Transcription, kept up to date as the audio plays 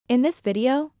In this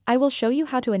video, I will show you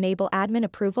how to enable admin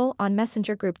approval on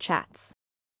Messenger group chats.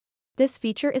 This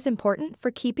feature is important for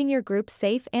keeping your group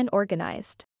safe and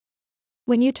organized.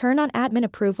 When you turn on admin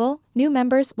approval, new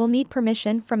members will need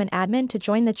permission from an admin to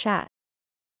join the chat.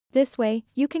 This way,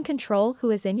 you can control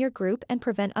who is in your group and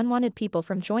prevent unwanted people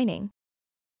from joining.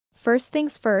 First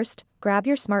things first, grab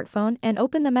your smartphone and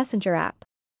open the Messenger app.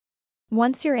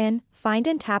 Once you're in, find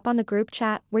and tap on the group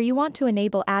chat where you want to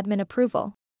enable admin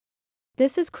approval.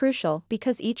 This is crucial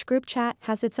because each group chat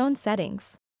has its own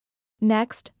settings.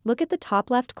 Next, look at the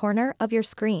top left corner of your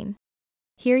screen.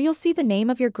 Here you'll see the name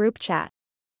of your group chat.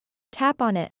 Tap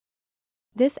on it.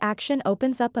 This action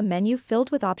opens up a menu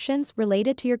filled with options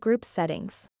related to your group's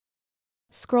settings.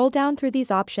 Scroll down through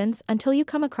these options until you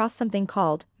come across something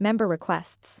called Member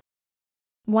Requests.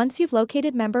 Once you've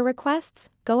located Member Requests,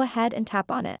 go ahead and tap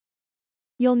on it.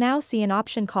 You'll now see an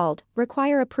option called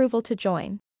Require Approval to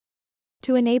Join.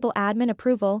 To enable admin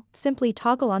approval, simply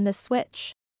toggle on this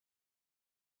switch.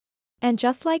 And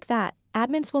just like that,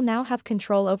 admins will now have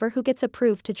control over who gets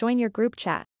approved to join your group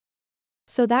chat.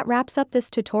 So that wraps up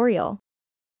this tutorial.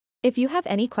 If you have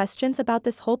any questions about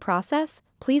this whole process,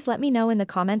 please let me know in the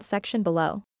comments section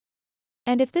below.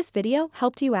 And if this video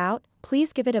helped you out,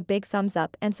 please give it a big thumbs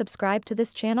up and subscribe to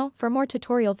this channel for more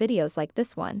tutorial videos like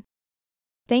this one.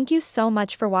 Thank you so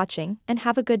much for watching and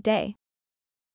have a good day.